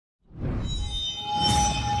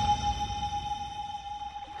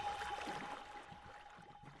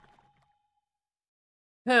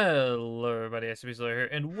Hello everybody, SCP Slayer here,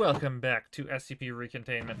 and welcome back to SCP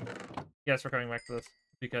Recontainment. Yes, we're coming back to this,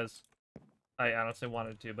 because I honestly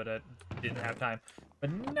wanted to, but I didn't have time. But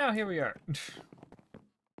now here we are.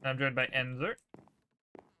 I'm joined by Enzer,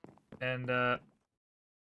 and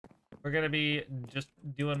we're gonna be just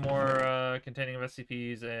doing more containing of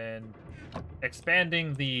SCPs and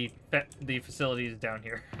expanding the facilities down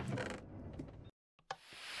here.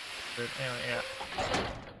 But anyway, yeah.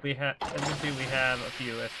 As you can see, we have a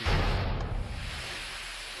few SCPs.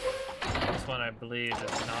 This one, I believe,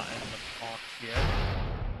 is not in the box yet.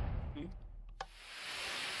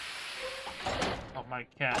 Oh, my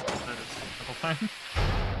cat said it a couple times.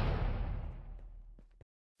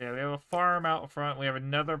 Yeah, we have a farm out front. We have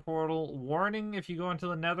another portal. Warning, if you go into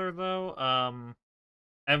the nether, though,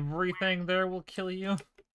 everything there will kill you.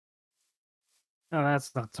 Oh,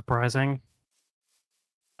 that's not surprising.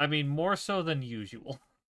 I mean, more so than usual.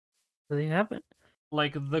 Do they have it?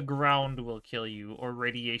 Like, the ground will kill you, or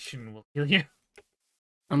radiation will kill you.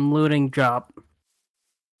 I'm looting job.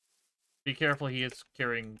 Be careful, he is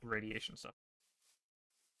carrying radiation stuff.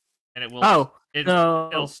 And it will. Oh,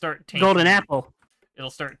 it'll start tainting. golden apple. It'll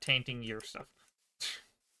start tainting your stuff.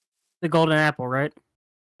 The golden apple, right?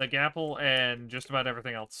 The apple and just about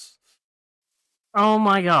everything else. Oh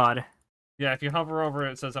my god. Yeah, if you hover over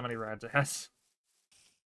it, it says how many rads it has.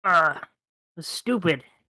 Stupid.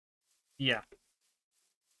 Yeah.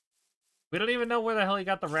 We don't even know where the hell he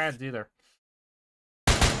got the rads either.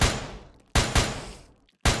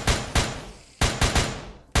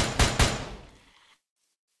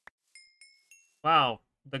 Wow,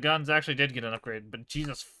 the guns actually did get an upgrade, but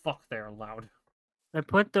Jesus fuck, they're loud. I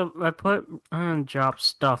put job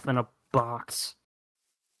stuff in a box.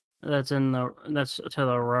 That's to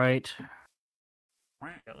the right.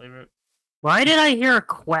 Can't leave it. Why did I hear a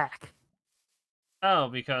quack? Oh,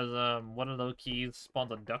 because one of those keys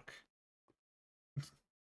spawned a duck.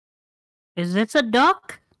 Is this a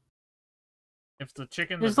duck? If the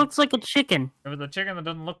chicken This looks like a chicken. If it's a chicken that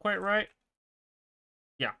doesn't look quite right,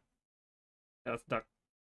 yeah. That's duck.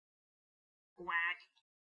 Quack.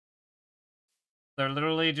 They're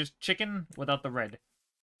literally just chicken without the red.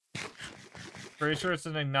 Pretty sure it's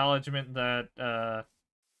an acknowledgement that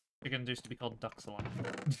chickens used to be called ducks a lot.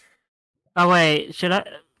 Oh wait, should I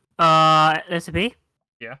SCP?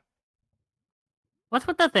 Yeah. What's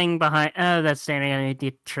with the thing behind that's standing underneath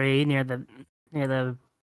the tree near the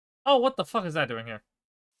Oh, what the fuck is that doing here?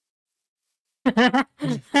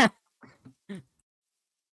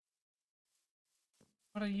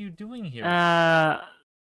 What are you doing here? You're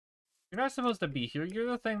not supposed to be here.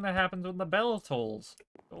 You're the thing that happens when the bell tolls.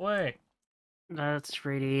 Go away. That's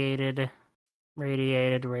radiated.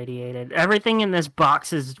 Radiated. Everything in this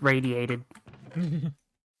box is radiated.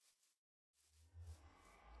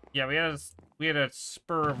 Yeah, we had a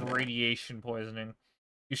spur of radiation poisoning.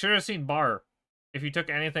 You should have seen Bar. If you took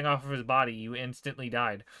anything off of his body, you instantly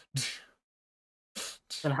died.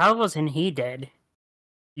 And how wasn't he dead?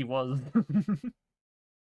 He was.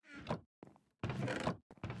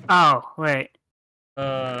 Oh, wait.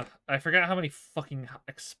 I forgot how many fucking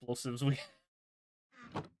explosives we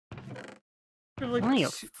have. Like Only a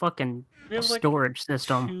fucking storage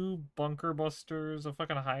system. 2 bunker busters, a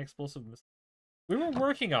fucking high explosive missile. We were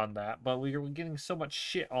working on that, but we were getting so much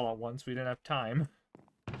shit all at once, we didn't have time.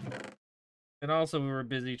 And also, we were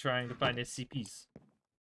busy trying to find SCPs.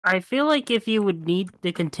 I feel like if you would need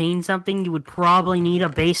to contain something, you would probably need a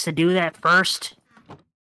base to do that first.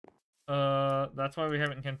 That's why we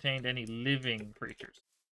haven't contained any living creatures.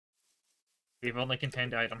 We've only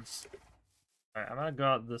contained items. Alright, I'm gonna go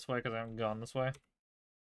out this way because I haven't gone this way.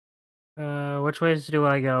 Which ways do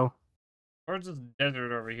I go? Towards this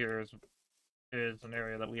desert over here is an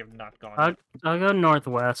area that we have not gone I'll yet. go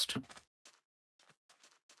northwest.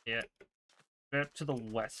 Yeah. Up to the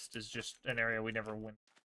west is just an area we never went.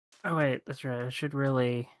 Oh wait, that's right. I should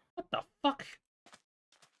really... What the fuck?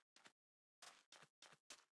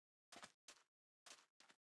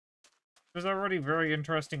 There's already very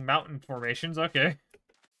interesting mountain formations. Okay.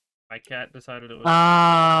 My cat decided it was...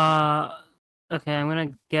 Okay, I'm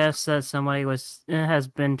gonna guess that somebody has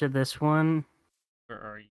been to this one. Where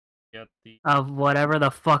are you? Get the... Of whatever the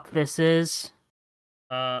fuck this is.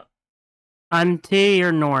 I'm to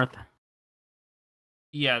your north.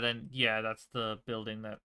 Yeah, that's the building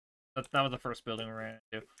that was the first building we ran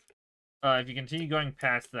into. If you continue going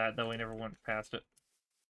past that, though, we never went past it.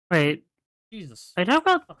 Wait. Jesus. I talk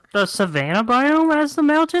about the savanna biome as the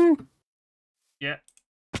mountain? Yeah.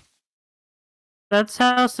 That's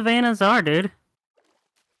how savannas are, dude.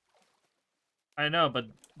 I know, but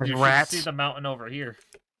you should see the mountain over here.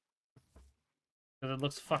 Because it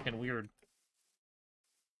looks fucking weird.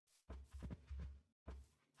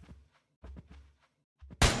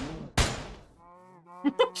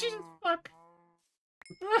 Jesus fuck.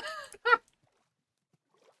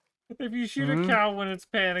 If you shoot a Hmm? cow when it's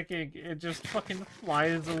panicking, it just fucking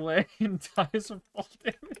flies away and dies from fall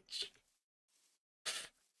damage.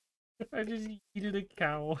 I just yeeted a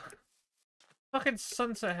cow. Fucking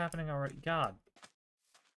sunset happening already. God.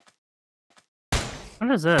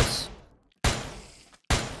 What is this?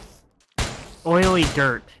 Oily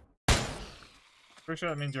dirt. Pretty sure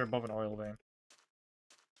that means you're above an oil vein.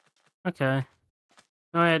 Okay.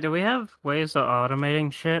 Oh yeah, do we have ways of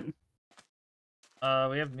automating shit?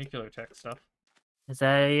 We have nuclear tech stuff. Is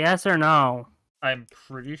that a yes or no? I'm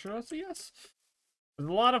pretty sure that's a yes. There's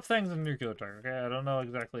a lot of things in nuclear tech, okay? I don't know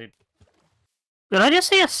exactly. Did I just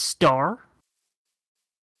see a star?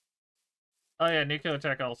 Oh yeah, nuclear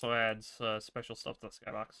tech also adds special stuff to the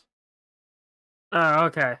skybox. Oh,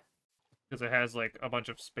 okay. Because it has, like, a bunch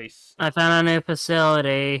of space. I found a new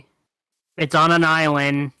facility. It's on an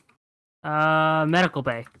island. Medical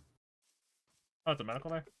bay. Oh, it's a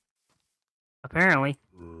medical bay? Apparently.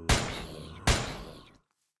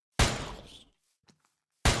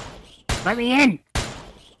 Let me in!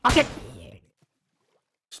 Fuck it!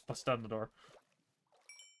 Just bust down the door.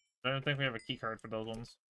 I don't think we have a key card for those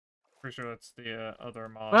ones. Pretty sure that's the other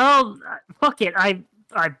mod. Well, fuck it. I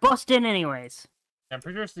bust in anyways. I'm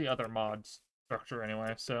pretty sure it's the other mod structure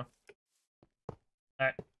anyway, so.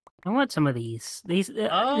 Alright. I want some of these. These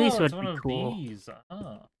Oh, would it's one be of cool. these.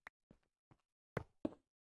 Oh.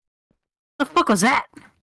 The fuck was that?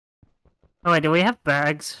 Oh wait, do we have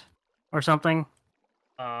bags or something?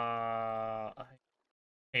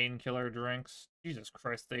 Painkiller drinks. Jesus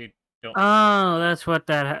Christ, they don't. Oh, that's what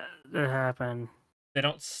that happened. They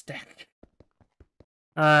don't stack.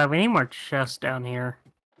 We need more chests down here.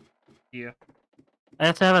 Yeah. I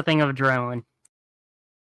have to have a thing of adrenaline.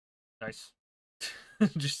 Nice.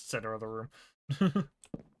 Just center of the room.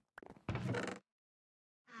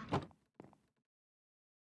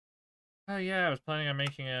 Oh yeah, I was planning on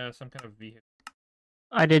making some kind of vehicle.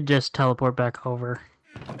 I did just teleport back over.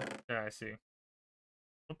 Yeah, I see.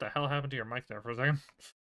 What the hell happened to your mic there for a second?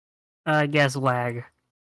 I guess lag.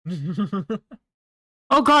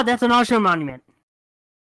 Oh god, that's an ocean monument.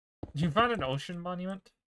 You found an ocean monument?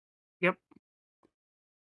 Yep.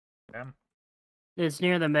 Damn. It's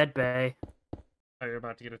near the med bay. Oh, you're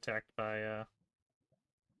about to get attacked by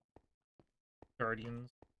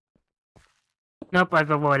guardians. Nope,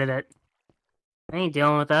 I've avoided it. I ain't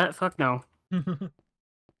dealing with that. Fuck no.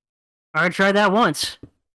 I tried that once.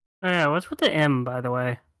 Oh yeah, what's with the M, by the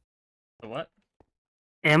way? The what?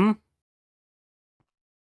 M?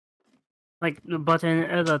 Like the button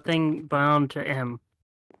or the thing bound to M.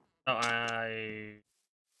 Oh, I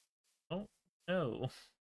don't know.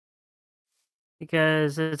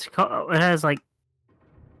 Because it's called, it has like...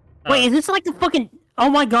 Oh, Wait, is this like the fucking... Oh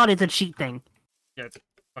my god, it's a cheat thing. yeah, it's a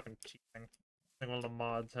fucking cheat thing. I think one of the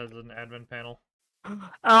mods has an admin panel.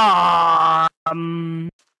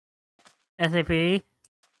 SAP?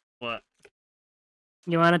 What?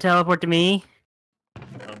 You want to teleport to me?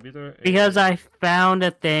 Because I found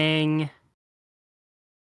a thing.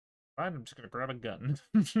 Fine, I'm just gonna grab a gun.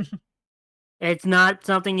 It's not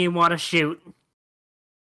something you want to shoot.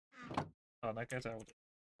 Oh, that guy's out.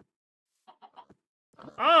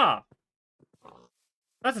 Ah!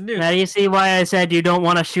 That's a nuke. Now do you see why I said you don't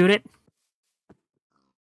want to shoot it?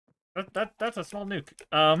 That's a small nuke.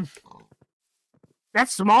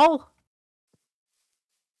 That's small?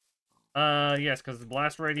 Yes, because the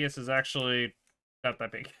blast radius is actually not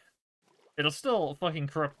that big. It'll still fucking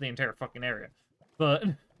corrupt the entire fucking area. But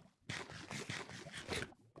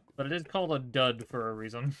it is called a dud for a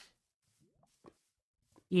reason.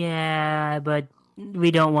 Yeah, but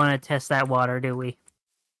we don't want to test that water, do we?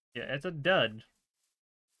 Yeah, it's a dud.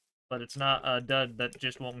 But it's not a dud that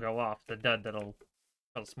just won't go off. The dud that'll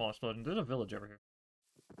cause a small explosion. There's a village over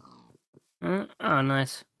here. Oh,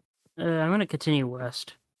 nice. I'm gonna continue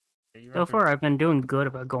west. Yeah, So far, I've been doing good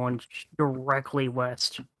about going directly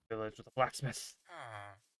west. Village with a blacksmith.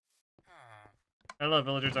 Hello,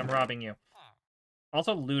 villagers. I'm robbing you.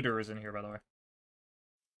 Also, looter is in here, by the way.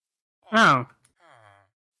 Oh.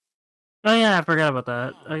 Oh yeah, I forgot about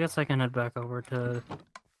that. I guess I can head back over to...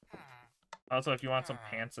 Also, if you want some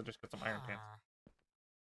pants, I just got some iron pants.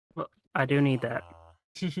 Well, I do need that.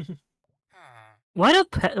 Why do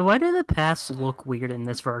the paths look weird in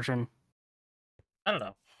this version? I don't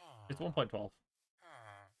know. It's 1.12.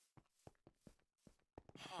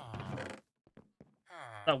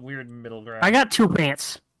 That weird middle ground. I got 2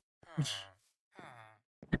 pants.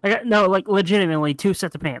 I got, no, like, legitimately 2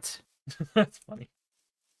 sets of pants. That's funny.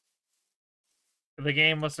 The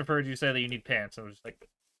game must have heard you say that you need pants, and it was just like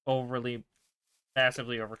overly,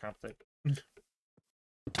 massively overcompensated.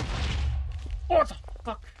 What the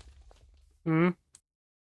fuck? Hmm?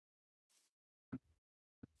 I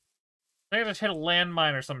think I just hit a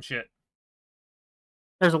landmine or some shit.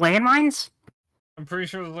 There's landmines? I'm pretty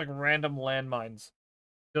sure there's like random landmines.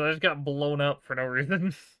 So I just got blown up for no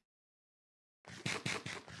reason.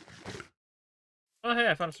 Oh hey,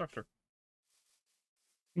 I found a structure.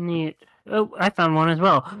 Neat. Oh, I found one as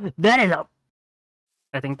well. That is a...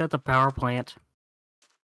 I think that's a power plant.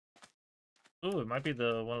 Ooh, it might be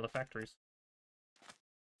the one of the factories.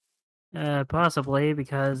 Possibly,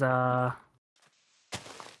 because, I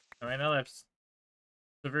know I've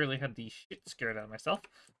severely had the shit scared out of myself.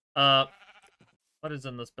 What is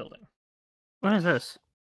in this building? what is this?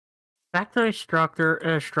 Factory structure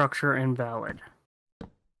invalid.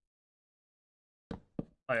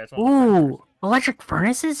 Oh yeah, it's one of the factories. Ooh, electric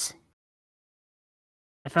furnaces?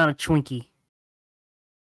 I found a Twinkie.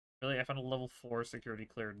 Really? I found a level 4 security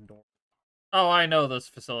cleared door. Oh, I know this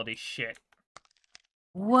facility. Shit.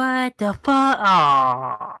 What the fuck?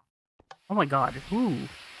 Oh. Oh my god. Ooh.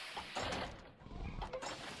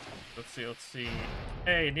 Let's see.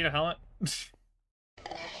 Hey, need a helmet?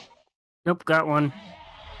 Nope, got one.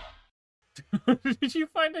 Did you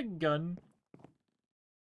find a gun?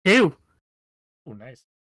 Two. Oh, nice.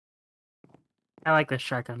 I like this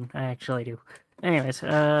shotgun. I actually do. Anyways,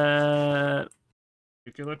 Nuclear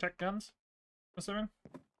tech guns? I'm assuming?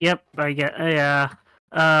 yep, I get,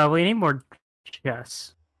 yeah. We need more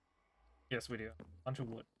chests. Yes, we do. Bunch of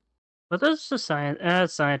wood. What does the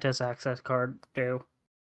scientist access card do?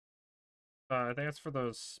 I think it's for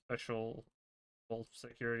those special wolf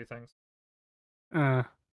security things. Uh,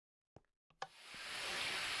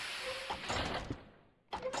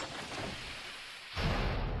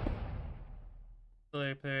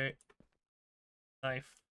 Delay pay. Knife.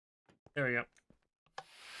 There we go.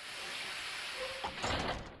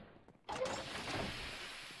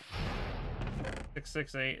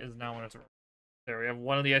 $668 is now when it's there. We have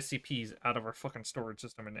one of the SCPs out of our fucking storage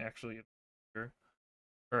system and actually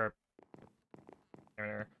or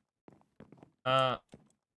there.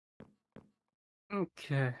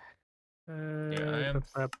 okay. Yeah, I am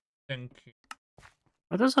thinking.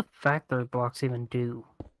 What does a factory box even do?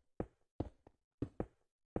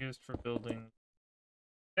 Used for building.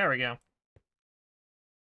 There we go.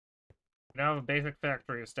 We now have a basic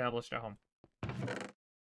factory established at home.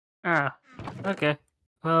 Ah, okay.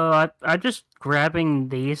 Well, I'm just grabbing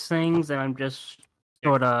these things, and I'm just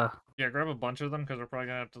sort of... Yeah, grab a bunch of them, because we're probably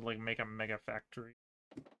gonna have to, like, make a mega factory.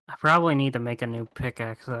 I probably need to make a new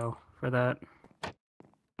pickaxe, though, for that.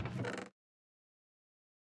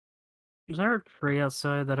 Is there a tree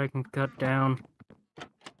outside that I can cut down?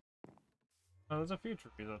 Oh, there's a few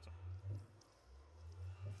trees outside.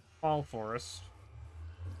 Fall forest.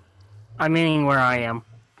 I'm meaning where I am.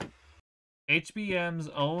 HBM's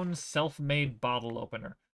own self-made bottle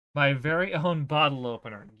opener. My very own bottle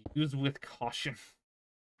opener. Use with caution.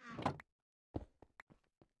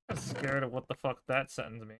 I'm scared of what the fuck that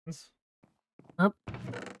sentence means. Up,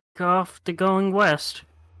 off to going west.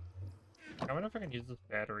 I wonder if I can use this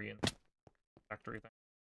battery in factory thing.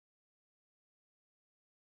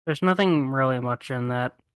 There's nothing really much in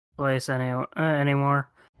that place anymore.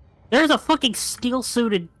 There's a fucking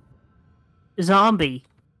steel-suited zombie.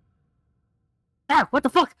 Ah, what the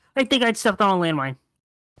fuck? I think I'd stepped on a landmine.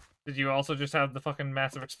 Did you also just have the fucking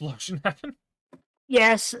massive explosion happen?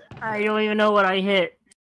 Yes, I don't even know what I hit.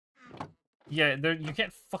 Yeah, you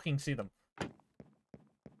can't fucking see them.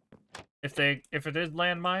 If it is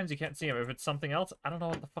landmines, you can't see them. If it's something else, I don't know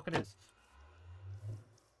what the fuck it is.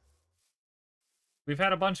 We've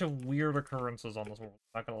had a bunch of weird occurrences on this world,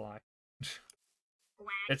 not gonna lie.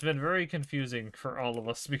 It's been very confusing for all of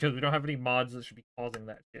us because we don't have any mods that should be causing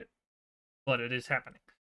that shit. But it is happening.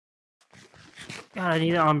 God, I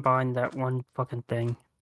need to unbind that one fucking thing.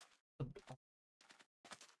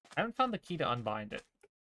 I haven't found the key to unbind it.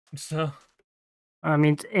 So... I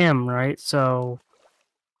mean, it's M, right? So...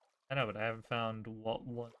 I know, but I haven't found what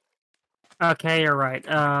one. Okay, you're right.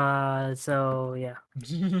 So, yeah.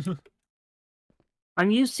 I'm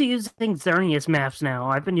used to using Xerneas maps now.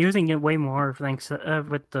 I've been using it way more, thanks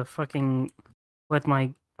with the fucking... with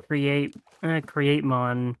my create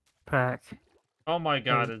mon pack. Oh my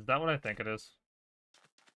god, is that what I think it is?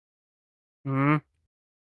 Hmm?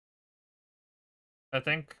 I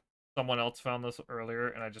think someone else found this earlier,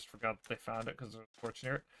 and I just forgot that they found it because there's a torch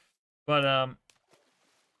near it. But,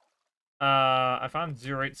 I found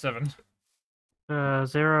 087.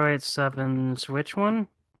 087's which one?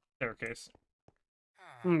 Staircase.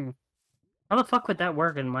 Hmm. How the fuck would that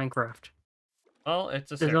work in Minecraft? Well,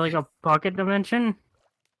 it's a Is it staircase. like a pocket dimension?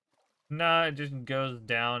 Nah, it just goes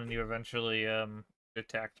down and you eventually,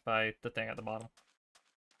 attacked by the thing at the bottom.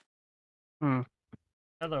 Hmm.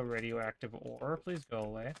 Hello, radioactive ore. Please go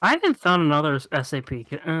away. I haven't found another SAP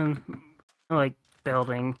like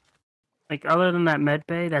building. Like other than that med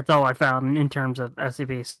bay, that's all I found in terms of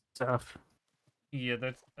SCP stuff. Yeah,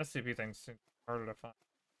 that's SCP things seem harder to find.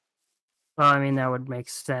 Well, I mean that would make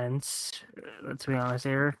sense. Let's be honest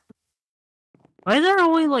here. Why is there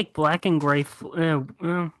only like black and gray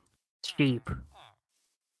sheep?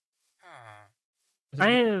 I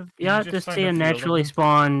have Did you yet to just find see a a field of naturally them?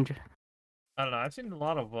 spawned. I don't know. I've seen a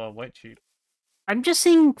lot of white sheep. I'm just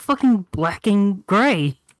seeing fucking black and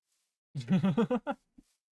gray.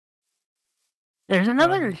 There's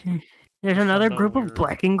another. There's Just another found the group of weird.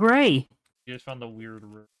 black and gray. You just found the weird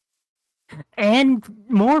room. And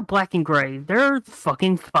more black and gray. There are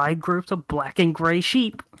fucking 5 groups of black and gray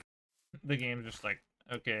sheep. The game's just like,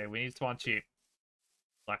 okay, we need to spawn sheep.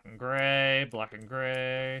 Black and gray, black and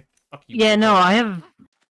gray. Fuck you. Yeah, no, I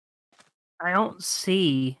don't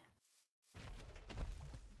see.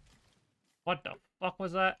 What the fuck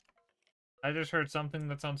was that? I just heard something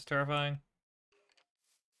that sounds terrifying.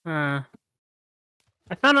 I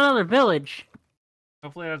found another village.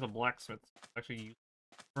 Hopefully it has a blacksmith. Actually,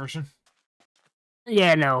 version.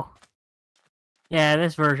 Yeah, no. Yeah,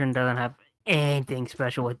 this version doesn't have anything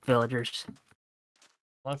special with villagers.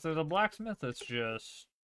 Unless there's a blacksmith, it's just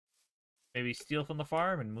maybe steal from the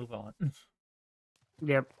farm and move on.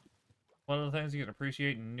 Yep. One of the things you can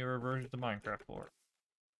appreciate in newer versions of Minecraft for.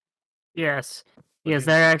 Yes. But Yes,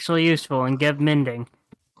 they're actually useful and give mending.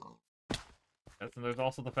 yes, and there's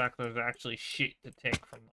also the fact that there's actually shit to take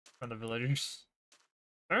from the villagers.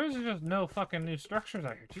 There's just no fucking new structures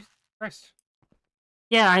out here. Jesus Christ.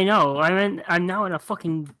 Yeah, I know. I'm now in a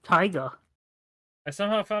fucking taiga. I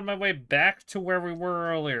somehow found my way back to where we were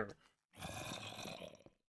earlier.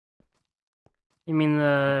 You mean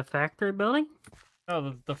the factory building?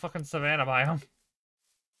 No, the fucking savannah biome.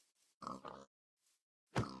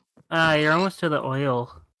 You're almost to the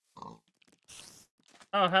oil.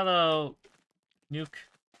 Oh, hello, Nuke.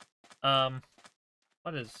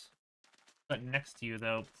 What is that next to you,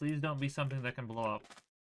 though? Please don't be something that can blow up.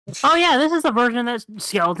 Oh yeah, this is the version that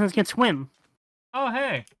skeletons can swim. Oh,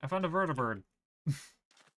 hey, I found a vertibird.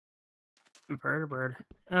 Vertibird.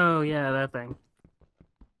 Oh yeah, that thing.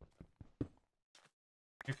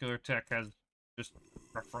 Nuclear tech has just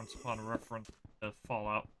reference upon reference to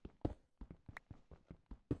Fallout.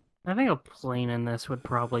 Having a plane in this would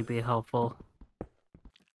probably be helpful.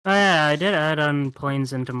 Oh yeah, I did add on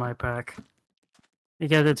planes into my pack.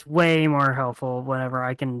 Because it's way more helpful whenever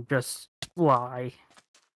I can just fly.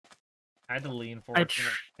 I had to lean for I it.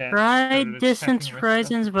 tried Distance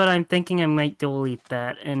Horizons, but I'm thinking I might delete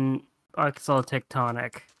that in Axel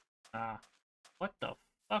Tectonic. What the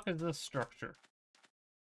fuck is this structure?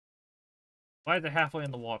 Why is it halfway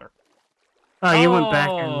in the water? Oh, you went back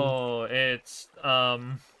and... Oh, it's That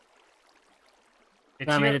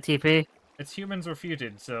made a TP? It's humans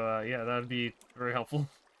refuted, so yeah, that would be very helpful.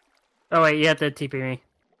 Oh wait, you have to TP me.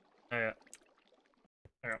 Oh yeah.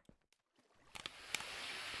 There you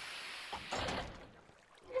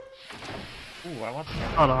go. Ooh, I want the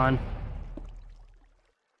camera. Hold on.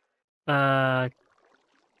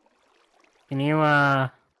 Can you,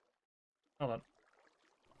 Hold on.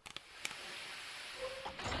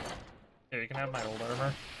 Here, you can have my old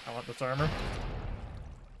armor. I want this armor.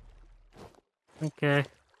 Okay.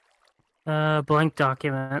 Blank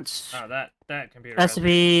documents. Oh, that computer.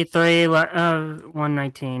 SB3,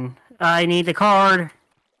 119. I need the card.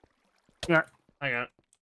 Yeah. I got it.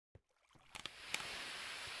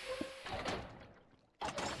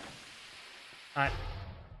 Alright.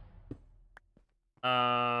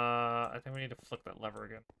 I think we need to flick that lever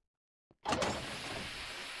again.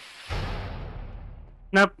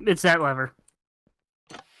 Nope, it's that lever.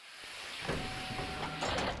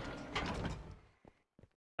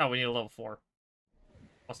 Oh, we need a level 4.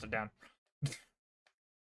 Bust it down.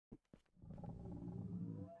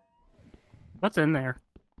 What's in there?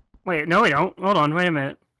 Wait, no we don't. Hold on, wait a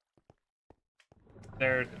minute.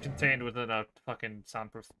 They're contained within a fucking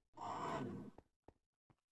soundproof.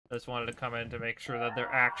 I just wanted to come in to make sure that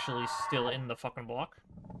they're actually still in the fucking block.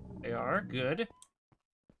 They are. Good.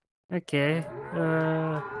 Okay,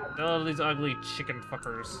 Oh, these ugly chicken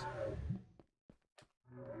fuckers.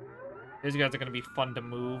 These guys are gonna be fun to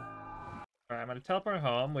move. Alright, I'm gonna teleport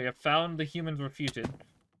home. We have found the humans refuted.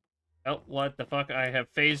 Oh, what the fuck? I have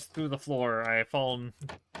phased through the floor. I have fallen.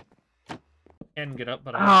 Can get up,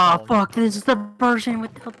 but I have oh, fallen. fuck, this is the version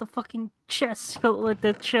without the fucking chest, with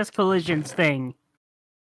the chest collisions thing.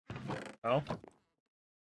 Oh?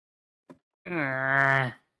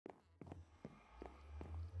 Ah.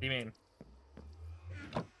 What do you mean?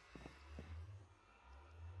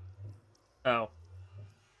 Oh.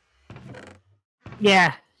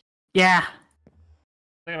 Yeah. Yeah.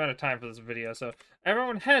 I think I'm out of time for this video, so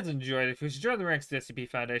everyone has enjoyed. If you enjoyed the ranks of the SCP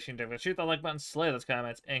Foundation, don't forget to shoot that like button, slay those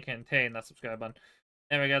comments, and contain that subscribe button.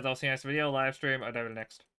 Anyway, guys, I'll see you next video, live stream, or whatever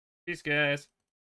next. Peace, guys.